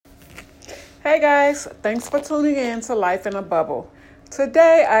Hey guys, thanks for tuning in to Life in a Bubble.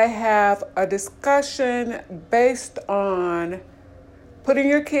 Today I have a discussion based on putting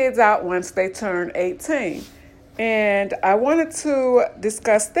your kids out once they turn 18. And I wanted to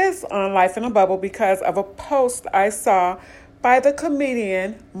discuss this on Life in a Bubble because of a post I saw by the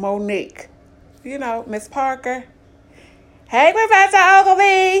comedian Monique. You know, Miss Parker. Hey, Professor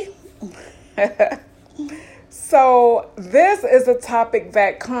Ogilvy! So this is a topic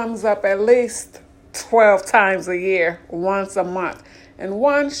that comes up at least 12 times a year, once a month, in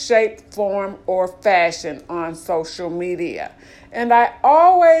one shape, form, or fashion on social media. And I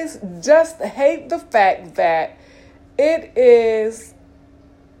always just hate the fact that it is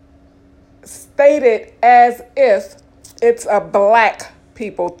stated as if it's a black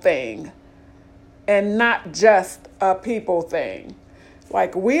people thing and not just a people thing.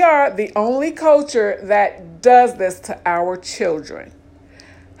 Like, we are the only culture that does this to our children.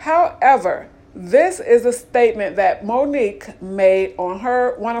 However, this is a statement that Monique made on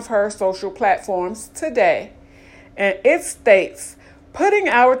one of her social platforms today. And it states, putting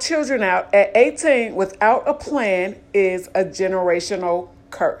our children out at 18 without a plan is a generational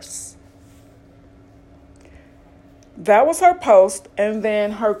curse. That was her post. And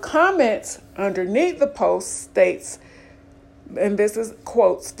then her comments underneath the post states, and this is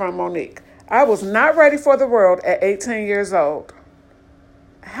quotes from Monique, I was not ready for the world at 18 years old.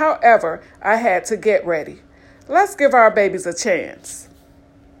 However, I had to get ready. Let's give our babies a chance.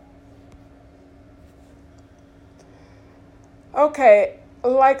 Okay,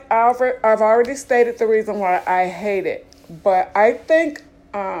 like I've already stated the reason why I hate it, but I think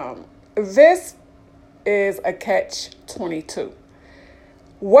this is a catch-22.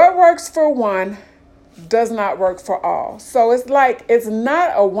 What works for one does not work for all. So it's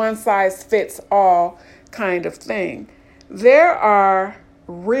not a one-size-fits-all kind of thing. There are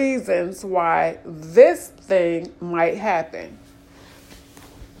reasons why this thing might happen.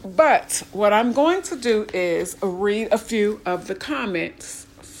 But what I'm going to do is read a few of the comments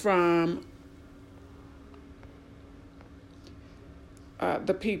from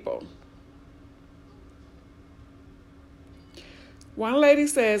the people. One lady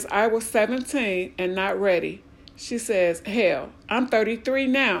says, I was 17 and not ready. She says, hell, I'm 33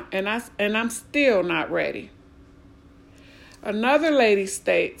 now and I'm still not ready. Another lady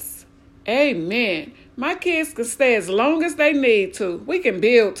states, amen. My kids can stay as long as they need to. We can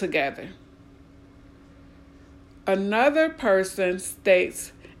build together. Another person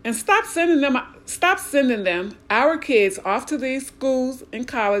states, and stop sending them, our kids, off to these schools and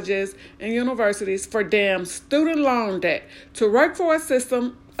colleges and universities for damn student loan debt to work for a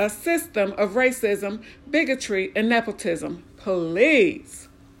system of racism, bigotry, and nepotism. Please.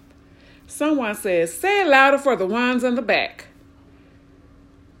 Someone says, say it louder for the ones in the back.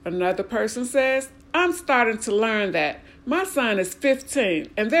 Another person says, I'm starting to learn that. My son is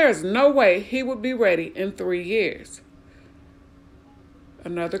 15, and there is no way he would be ready in 3 years.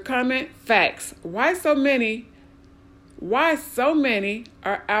 Another comment, facts. Why so many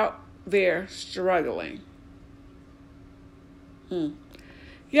are out there struggling?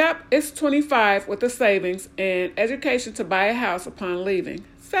 Yep, it's 25 with the savings and education to buy a house upon leaving.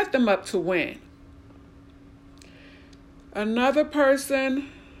 Set them up to win. Another person,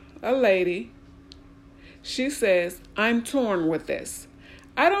 a lady, she says, I'm torn with this.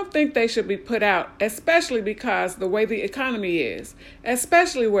 I don't think they should be put out, especially because the way the economy is,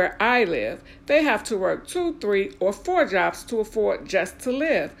 especially where I live, they have to work 2, 3, or 4 jobs to afford just to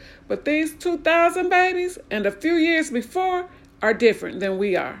live. But these 2,000 babies and a few years before are different than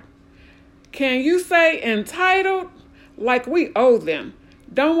we are. Can you say entitled? Like we owe them.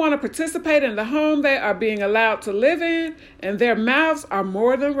 Don't want to participate in the home they are being allowed to live in, and their mouths are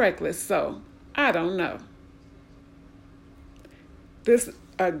more than reckless, so I don't know.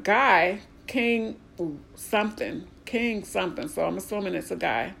 A guy, King something, so I'm assuming it's a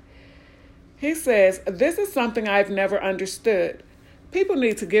guy. He says, this is something I've never understood. People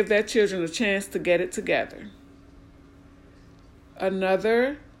need to give their children a chance to get it together.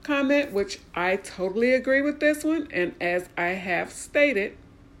 Another comment, which I totally agree with this one, and as I have stated,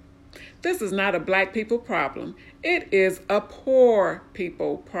 this is not a black people problem. It is a poor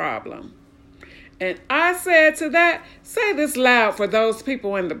people problem. And I said to that, say this loud for those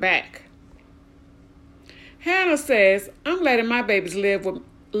people in the back. Hannah says, I'm letting my babies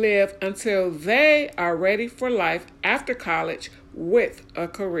live until they are ready for life after college with a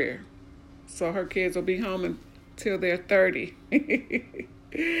career. So her kids will be home until they're 30.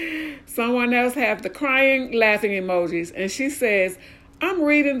 Someone else have the crying, laughing emojis. And she says, I'm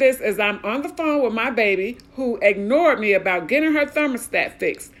reading this as I'm on the phone with my baby who ignored me about getting her thermostat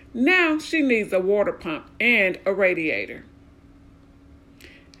fixed. Now she needs a water pump and a radiator.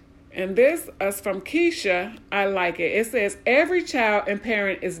 And this is from Keisha. I like it. It says, every child and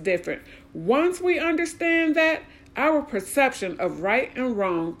parent is different. Once we understand that, our perception of right and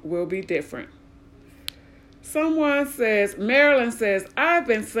wrong will be different. Someone says, Marilyn says, I've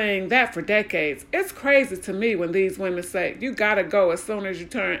been saying that for decades. It's crazy to me when these women say, you gotta go as soon as you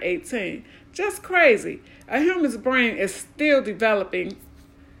turn 18. Just crazy. A human's brain is still developing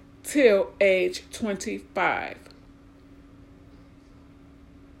till age 25.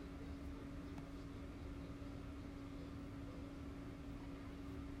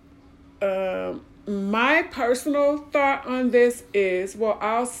 My personal thought on this is, well,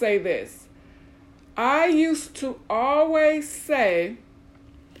 I'll say this. I used to always say,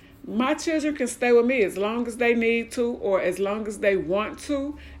 my children can stay with me as long as they need to or as long as they want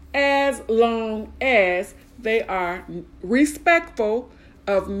to, as long as they are respectful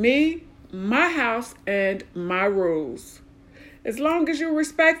of me, my house, and my rules. As long as you're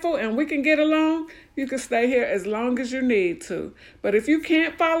respectful and we can get along, you can stay here as long as you need to. But if you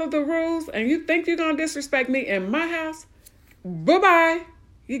can't follow the rules and you think you're going to disrespect me in my house, bye-bye.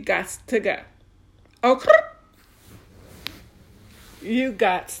 You got to go. Okay? You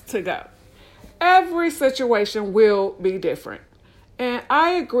got to go. Every situation will be different. And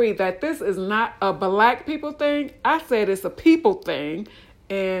I agree that this is not a black people thing. I said it's a people thing.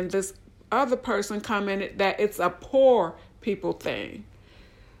 And this other person commented that it's a poor people thing.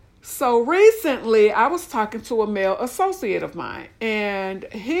 So recently, I was talking to a male associate of mine, and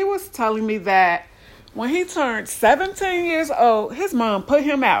he was telling me that when he turned 17 years old, his mom put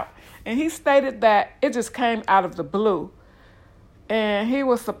him out, and he stated that it just came out of the blue. And he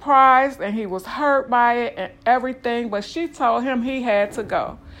was surprised, and he was hurt by it and everything, but she told him he had to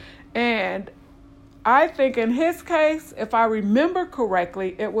go. And I think in his case, if I remember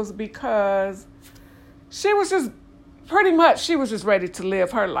correctly, it was because she was just ready to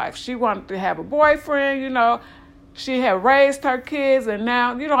live her life. She wanted to have a boyfriend, She had raised her kids, and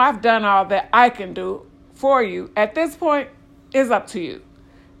now, I've done all that I can do for you. At this point, it's up to you.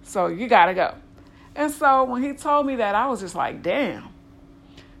 So you got to go. And so when he told me that, I was just like, damn.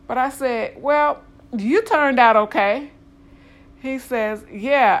 But I said, well, you turned out okay. He says,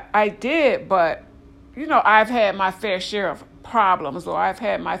 yeah, I did, but, I've had my fair share of problems, or I've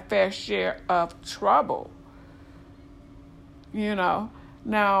had my fair share of trouble.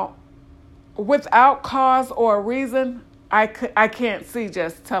 Now, without cause or reason, I can't see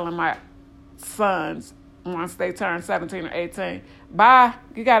just telling my sons once they turn 17 or 18, bye,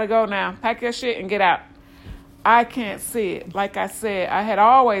 you got to go now. Pack your shit and get out. I can't see it. Like I said, I had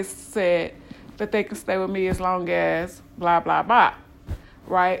always said that they can stay with me as long as blah, blah, blah,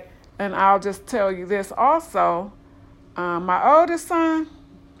 right? And I'll just tell you this also. My oldest son,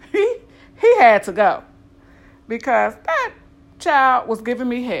 he had to go because that child was giving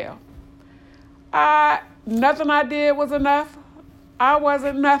me hell. Nothing I did was enough. I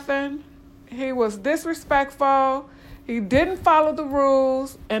wasn't nothing. He was disrespectful. He didn't follow the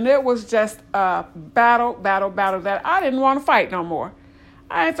rules, and it was just a battle that I didn't want to fight no more.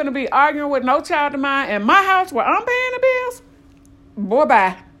 I ain't finna be arguing with no child of mine in my house where I'm paying the bills. Boy,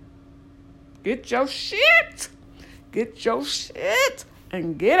 bye. Get your shit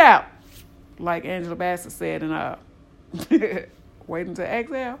and get out, like Angela Bassett said in Waiting to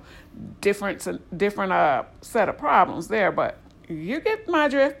Exhale. Different set of problems there, but you get my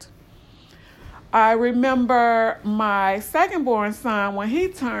drift. I remember my second born son when he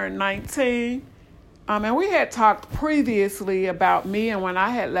turned 19, and we had talked previously about me and when I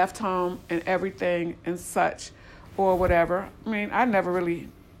had left home and everything and such or whatever. I mean, I never really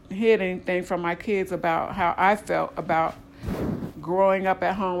hid anything from my kids about how I felt about growing up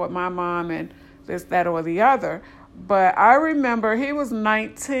at home with my mom and this, that, or the other. But I remember he was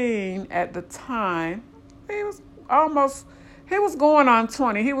 19 at the time. He was going on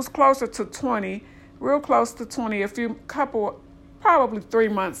 20. He was closer to 20, real close to 20, probably 3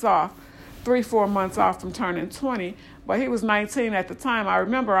 months off, 3-4 months off from turning 20. But he was 19 at the time. I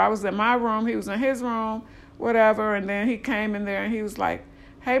remember I was in my room, he was in his room, whatever. And then he came in there and he was like,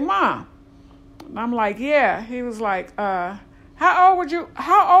 hey, Mom. And I'm like, yeah. He was like, how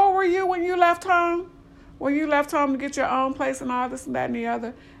old were you when you left home? When you left home to get your own place and all this and that and the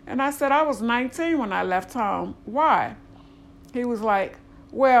other? And I said, I was 19 when I left home. Why? He was like,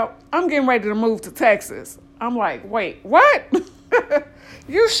 well, I'm getting ready to move to Texas. I'm like, wait, what?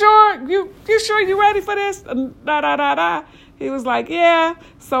 You sure? You sure you ready for this? He was like, yeah.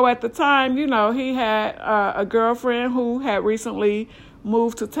 So at the time, he had a girlfriend who had recently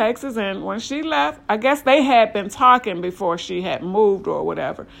moved to Texas. And when she left, I guess they had been talking before she had moved or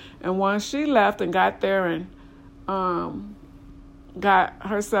whatever. And once she left and got there and got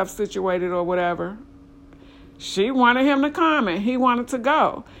herself situated or whatever, she wanted him to come and he wanted to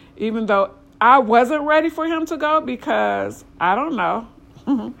go. Even though I wasn't ready for him to go because, I don't know,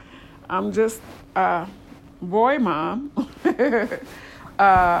 I'm just boy mom.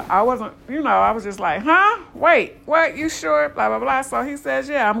 I wasn't, I was just like, wait, what, you sure? Blah, blah, blah. So he says,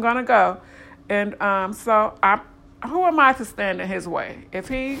 yeah, I'm going to go. And so who am I to stand in his way? If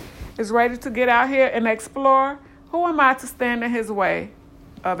he is ready to get out here and explore, who am I to stand in his way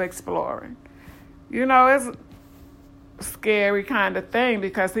of exploring? It's a scary kind of thing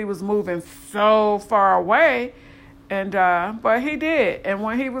because he was moving so far away. And but he did. And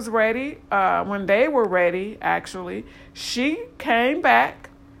when he was ready, when they were ready, actually, she came back.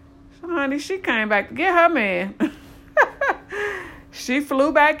 Honey, she came back to get her man. She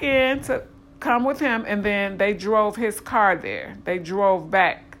flew back in to come with him, and then they drove his car there. They drove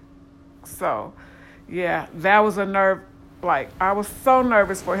back. So, yeah, that was a nerve. Like, I was so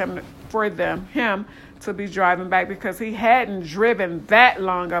nervous for him to be driving back because he hadn't driven that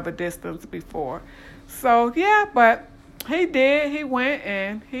long of a distance before. So, yeah, but he did. He went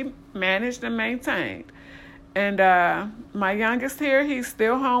and he managed and maintained. And my youngest here, he's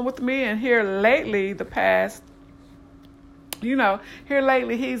still home with me. And here lately,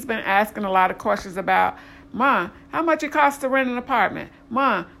 he's been asking a lot of questions about, Mom, how much it costs to rent an apartment?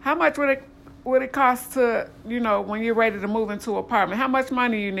 Mom, how much would it cost to, when you're ready to move into an apartment? How much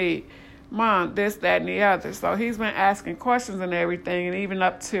money you need? Mom, this, that, and the other. So he's been asking questions and everything, and even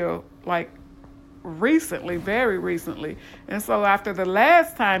up till, recently, very recently. And so after the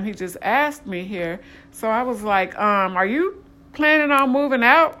last time, he just asked me here. So I was like, are you planning on moving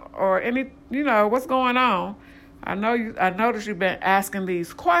out or what's going on? I noticed you've been asking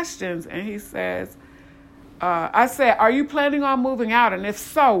these questions. And he says, I said, are you planning on moving out? And if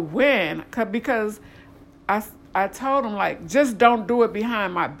so, when? Because I told him, just don't do it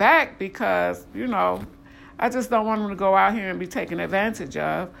behind my back because, I just don't want him to go out here and be taken advantage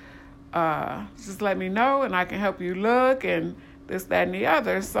of. Just let me know and I can help you look and this, that, and the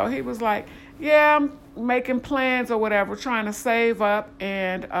other. So he was like, yeah, I'm making plans or whatever, trying to save up.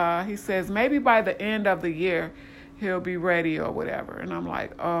 And he says maybe by the end of the year he'll be ready or whatever. And I'm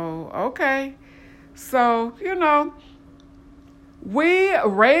like, oh, okay. So, we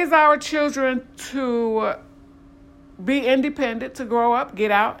raise our children to be independent, to grow up, get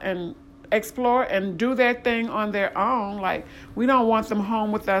out and explore and do their thing on their own. We don't want them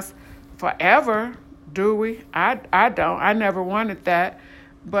home with us forever, do we? I don't. I never wanted that.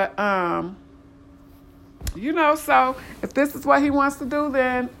 But, so if this is what he wants to do,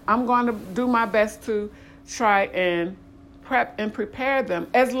 then I'm going to do my best to try and prep and prepare them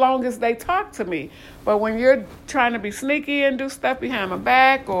as long as they talk to me. But when you're trying to be sneaky and do stuff behind my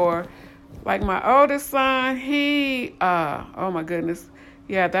back, or like my oldest son, he, oh my goodness.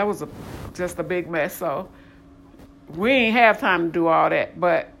 Yeah, that was just a big mess. So we ain't have time to do all that.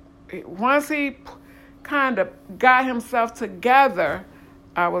 But once he kind of got himself together,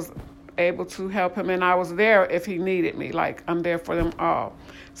 I was able to help him, and I was there if he needed me. I'm there for them all.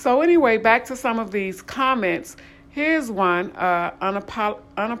 So anyway, back to some of these comments. Here's one,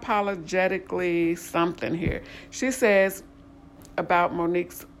 unapologetically something here. She says about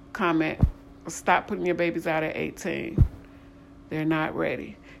Monique's comment, stop putting your babies out at 18. They're not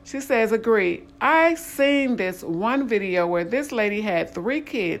ready. She says, agreed. I seen this one video where this lady had 3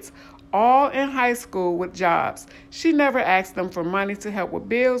 kids, all in high school with jobs. She never asked them for money to help with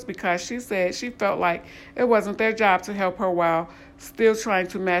bills because she said she felt like it wasn't their job to help her while still trying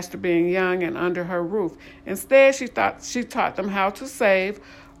to master being young and under her roof. Instead, she taught them how to save.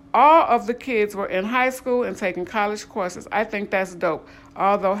 All of the kids were in high school and taking college courses. I think that's dope.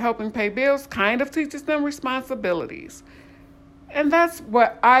 Although helping pay bills kind of teaches them responsibilities. And that's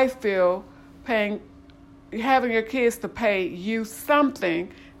what I feel having your kids to pay you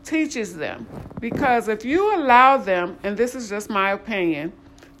something teaches them. Because if you allow them, and this is just my opinion,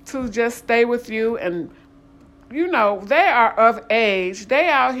 to just stay with you and, they are of age. They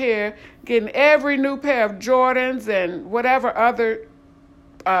out here getting every new pair of Jordans and whatever other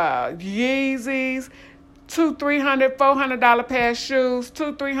Yeezys, $200, $300, $400 pair of shoes,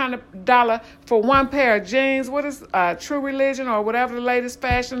 $200, $300 for one pair of jeans. What is True Religion or whatever the latest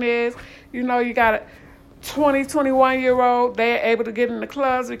fashion is? You got a 20, 21-year-old. They're able to get in the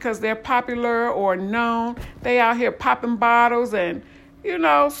clubs because they're popular or known. They out here popping bottles and,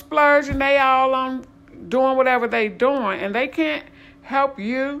 splurging. They all on doing whatever they doing. And they can't help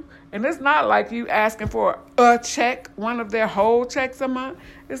you And it's not like you asking for a check, one of their whole checks a month.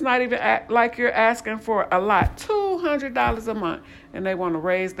 It's not even like you're asking for a lot, $200 a month, and they want to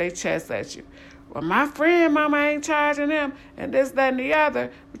raise their chest at you. Well, my friend, mama ain't charging them, and this, that, and the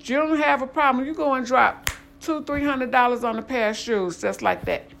other, but you don't have a problem. You go and drop $200-$300 on a pair of shoes just like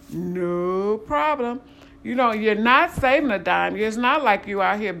that. No problem. You know, you're not saving a dime. It's not like you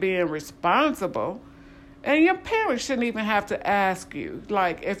out here being responsible. And your parents shouldn't even have to ask you.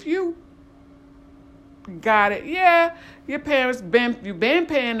 Like, if you got it, yeah, your parents you've been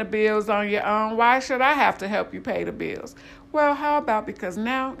paying the bills on your own. Why should I have to help you pay the bills? Well, how about because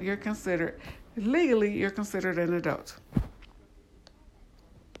now you're considered, legally, you're considered an adult.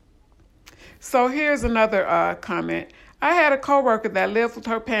 So here's another comment. I had a coworker that lived with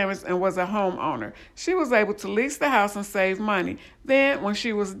her parents and was a homeowner. She was able to lease the house and save money. Then, when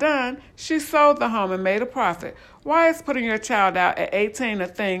she was done, she sold the home and made a profit. Why is putting your child out at 18 a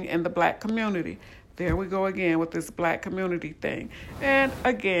thing in the black community? There we go again with this black community thing. And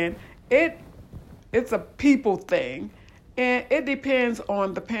again, it's a people thing. And it depends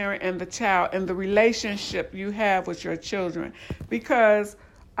on the parent and the child and the relationship you have with your children. Because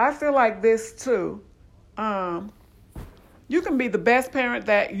I feel like this too. You can be the best parent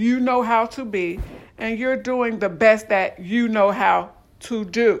that you know how to be, and you're doing the best that you know how to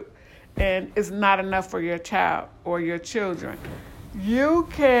do. And it's not enough for your child or your children. You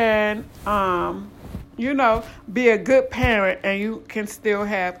can, be a good parent, and you can still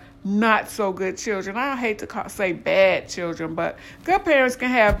have not so good children. I hate to say bad children, but good parents can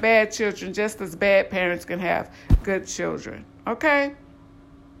have bad children just as bad parents can have good children. Okay?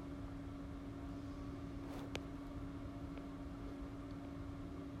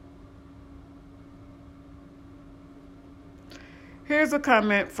 Here's a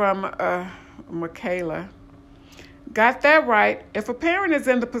comment from Michaela. Got that right. If a parent is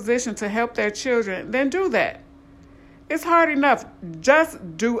in the position to help their children, then do that. It's hard enough. Just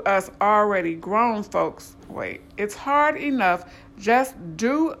do us already grown folks. It's hard enough. Just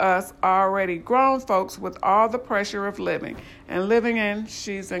do us already grown folks with all the pressure of living. And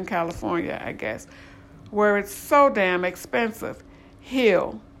she's in California, I guess, where it's so damn expensive.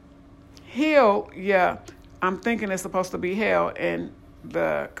 Heal, yeah. I'm thinking it's supposed to be hell, and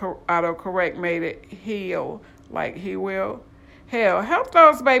the autocorrect made it heal, like he will. Hell, help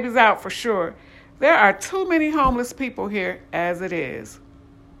those babies out for sure. There are too many homeless people here as it is.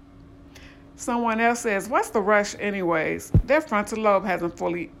 Someone else says, what's the rush anyways? Their frontal lobe hasn't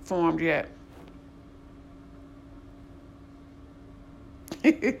fully formed yet.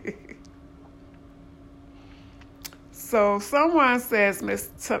 So someone says, Miss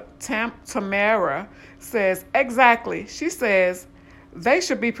Tamara says, exactly. She says, they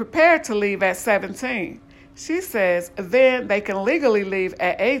should be prepared to leave at 17. She says, then they can legally leave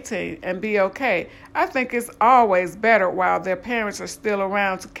at 18 and be okay. I think it's always better while their parents are still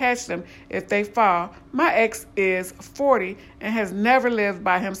around to catch them if they fall. My ex is 40 and has never lived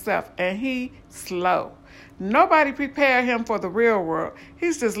by himself, and he's slow. Nobody prepared him for the real world.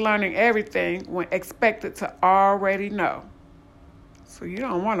 He's just learning everything when expected to already know. So you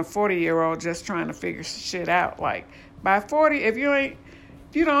don't want a 40-year-old just trying to figure shit out. Like, by 40, if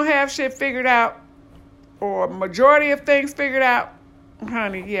you don't have shit figured out, or majority of things figured out,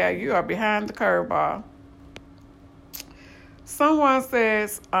 honey, yeah, you are behind the curveball. Someone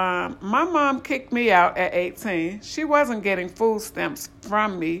says, my mom kicked me out at 18. She wasn't getting food stamps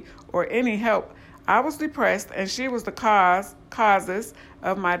from me or any help. I was depressed, and she was the causes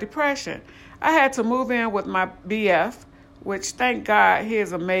of my depression. I had to move in with my BF, which, thank God, he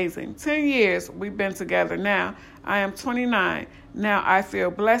is amazing. 10 years we've been together now. I am 29. Now I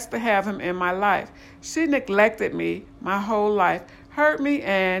feel blessed to have him in my life. She neglected me my whole life, hurt me,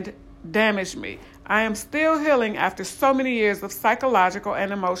 and damaged me. I am still healing after so many years of psychological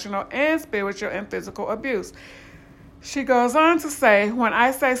and emotional and spiritual and physical abuse. She goes on to say, when I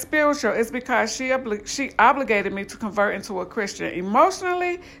say spiritual, it's because she obligated me to convert into a Christian.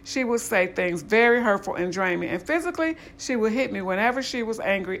 Emotionally, she would say things very hurtful and drain me. And physically, she would hit me whenever she was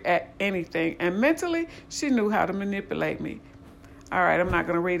angry at anything. And mentally, she knew how to manipulate me. All right, I'm not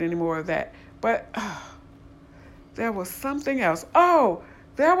going to read any more of that. But there was something else. Oh,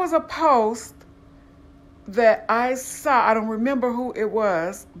 there was a post that I saw. I don't remember who it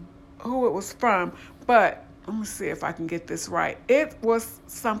was from, but let me see if I can get this right. It was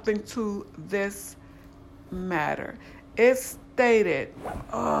something to this matter. It stated,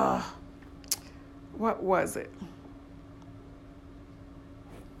 what was it?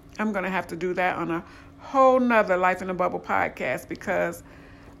 I'm going to have to do that on a whole nother Life in a Bubble podcast, because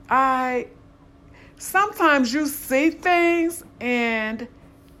sometimes you see things and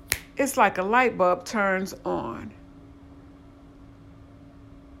It's like a light bulb turns on.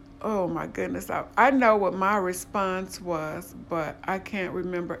 Oh my goodness. I know what my response was, but I can't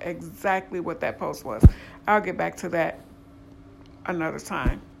remember exactly what that post was. I'll get back to that another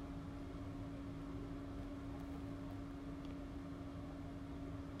time.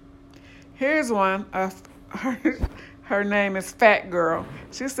 Here's one of her name is Fat Girl.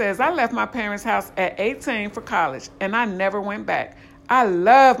 She says, I left my parents' house at 18 for college, and I never went back. I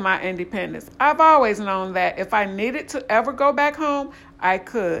love my independence. I've always known that if I needed to ever go back home, I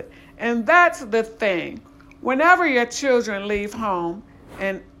could. And that's the thing. Whenever your children leave home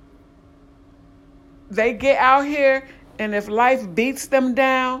and they get out here, and if life beats them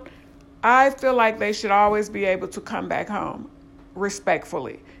down, I feel like they should always be able to come back home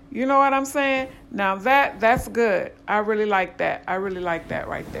respectfully. You know what I'm saying? Now that's good. I really like that. I really like that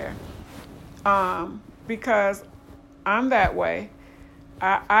right there. Because I'm that way.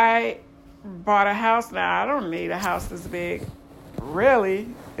 I bought a house now. I don't need a house this big. Really,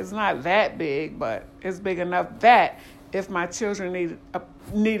 it's not that big, but it's big enough that if my children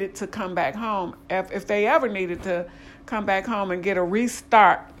needed to come back home, if they ever needed to come back home and get a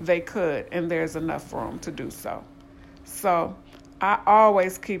restart, they could, and there's enough room to do so. So I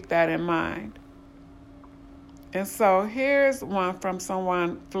always keep that in mind. And so here's one from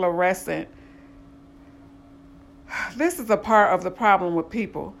someone, Fluorescent. This is a part of the problem with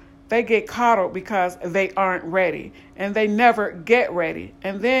people. They get coddled because they aren't ready, and they never get ready.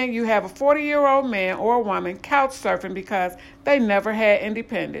 And then you have a 40-year-old man or woman couch surfing because they never had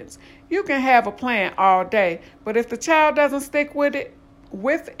independence. You can have a plan all day, but if the child doesn't stick with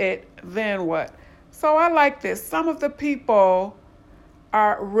it, then what? So I like this. Some of the people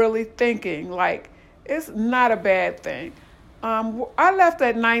are really thinking like it's not a bad thing. I left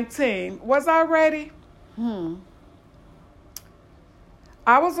at 19. Was I ready?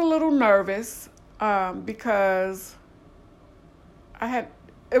 I was a little nervous because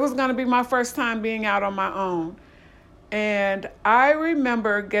it was going to be my first time being out on my own. And I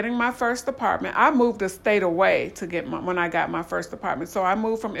remember getting my first apartment. I moved a state away to when I got my first apartment. So I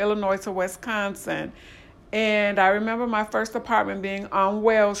moved from Illinois to Wisconsin. And I remember my first apartment being on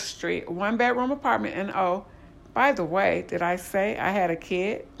Wells Street, 1-bedroom apartment. And oh, by the way, did I say I had a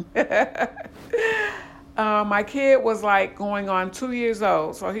kid? My kid was like going on 2 years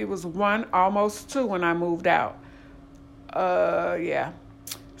old. So he was 1, almost 2 when I moved out. Yeah.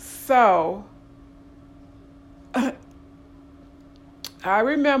 So I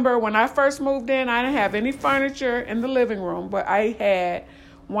remember when I first moved in, I didn't have any furniture in the living room, but I had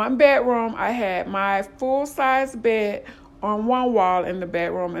 1 bedroom. I had my full-size bed on one wall in the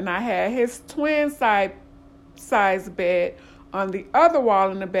bedroom, and I had his twin size bed on the other wall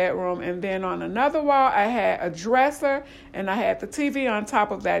in the bedroom, and then on another wall, I had a dresser, and I had the TV on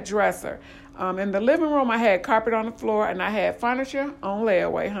top of that dresser. In the living room, I had carpet on the floor, and I had furniture on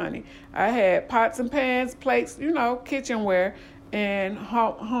layaway, honey. I had pots and pans, plates, kitchenware, and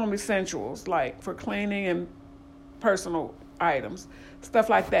home essentials, like for cleaning and personal items, stuff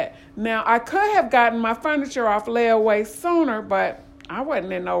like that. Now, I could have gotten my furniture off layaway sooner, but I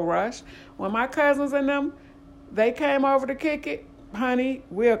wasn't in no rush. When my cousins and them, they came over to kick it, honey,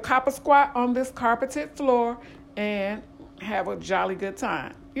 we'll copper squat on this carpeted floor and have a jolly good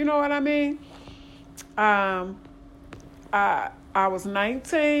time. You know what I mean? I was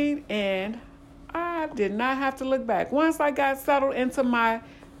 19 and I did not have to look back. Once I got settled into my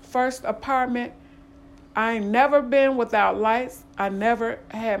first apartment, I ain't never been without lights. I never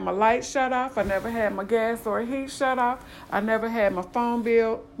had my lights shut off. I never had my gas or heat shut off. I never had my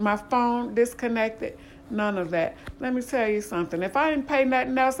phone disconnected. None of that. Let me tell you something. If I didn't pay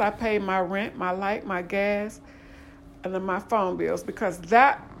nothing else, I paid my rent, my light, my gas, and then my phone bills, because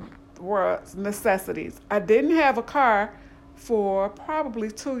that was necessities. I didn't have a car for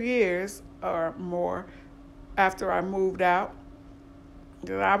probably 2 years or more after I moved out.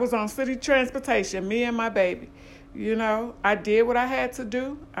 I was on city transportation, me and my baby. I did what I had to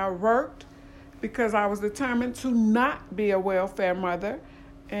do. I worked because I was determined to not be a welfare mother.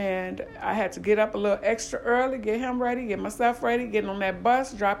 And I had to get up a little extra early, get him ready, get myself ready, get on that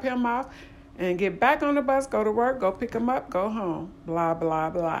bus, drop him off, and get back on the bus, go to work, go pick him up, go home, blah, blah,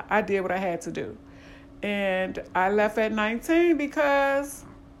 blah. I did what I had to do. And I left at 19 because,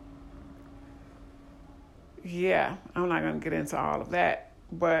 I'm not going to get into all of that.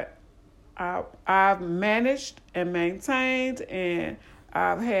 But I've managed and maintained, and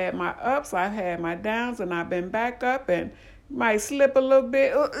I've had my ups, I've had my downs, and I've been back up and might slip a little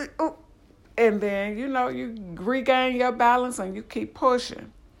bit, and then, you regain your balance and you keep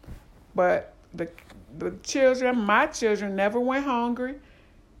pushing. But my children never went hungry.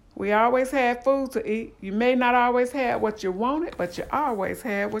 We always had food to eat. You may not always have what you wanted, but you always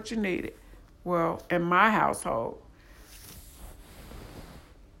had what you needed. Well, in my household.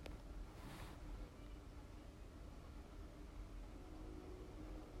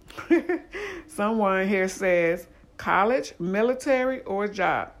 Someone here says college, military, or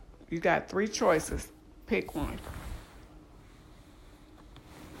job. You got 3 choices. Pick one.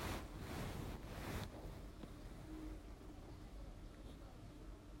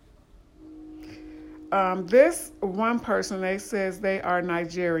 This one person, they says they are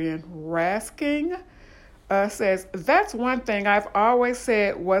Nigerian. Rasking says, that's one thing I've always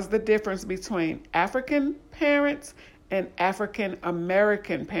said was the difference between African parents and African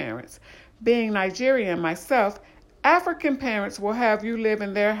American parents. Being Nigerian myself, African parents will have you live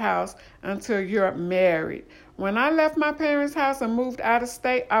in their house until you're married. When I left my parents' house and moved out of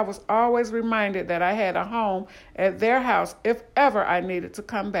state, I was always reminded that I had a home at their house if ever I needed to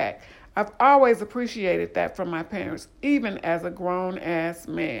come back. I've always appreciated that from my parents, even as a grown-ass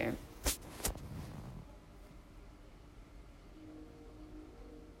man.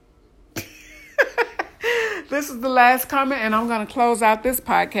 This is the last comment, and I'm going to close out this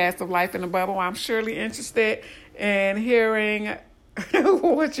podcast of Life in a Bubble. I'm surely interested in hearing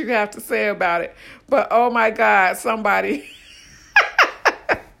what you have to say about it. But, oh, my God, somebody.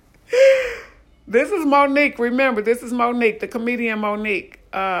 This is Monique. Remember, this is Monique, the comedian Monique.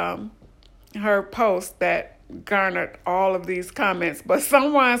 Her post that garnered all of these comments. But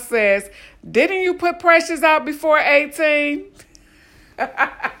someone says, didn't you put Precious out before 18?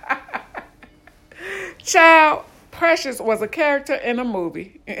 Child, Precious was a character in a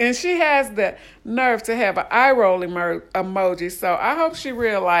movie, and she has the nerve to have an eye roll emoji, so I hope she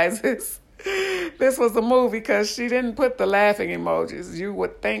realizes this was a movie because she didn't put the laughing emojis. You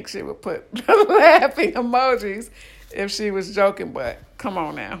would think she would put the laughing emojis if she was joking, but come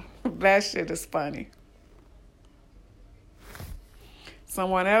on now. That shit is funny.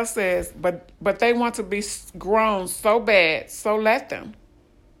 Someone else says, but they want to be grown so bad, so let them.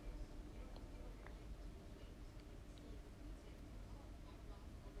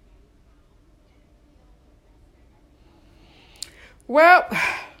 Well,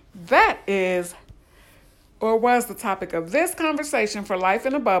 that is or was the topic of this conversation for Life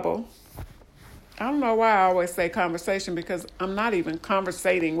in a Bubble. I don't know why I always say conversation because I'm not even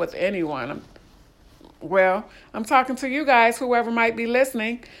conversating with anyone. I'm talking to you guys, whoever might be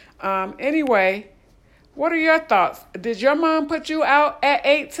listening. Anyway, what are your thoughts? Did your mom put you out at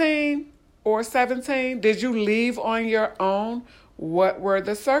 18 or 17? Did you leave on your own? What were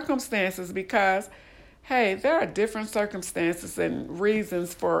the circumstances? Because hey, there are different circumstances and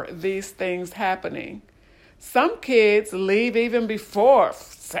reasons for these things happening. Some kids leave even before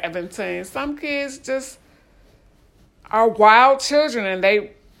 17. Some kids just are wild children and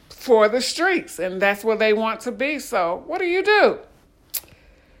they for the streets and that's where they want to be. So what do you do?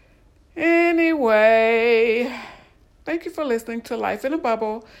 Anyway, thank you for listening to Life in a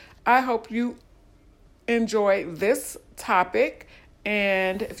Bubble. I hope you enjoy this topic.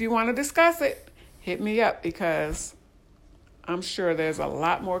 And if you want to discuss it, hit me up because I'm sure there's a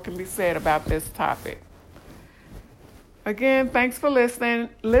lot more can be said about this topic. Again, thanks for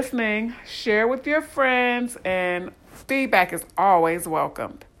listening. Share with your friends, and feedback is always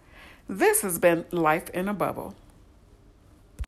welcomed. This has been Life in a Bubble.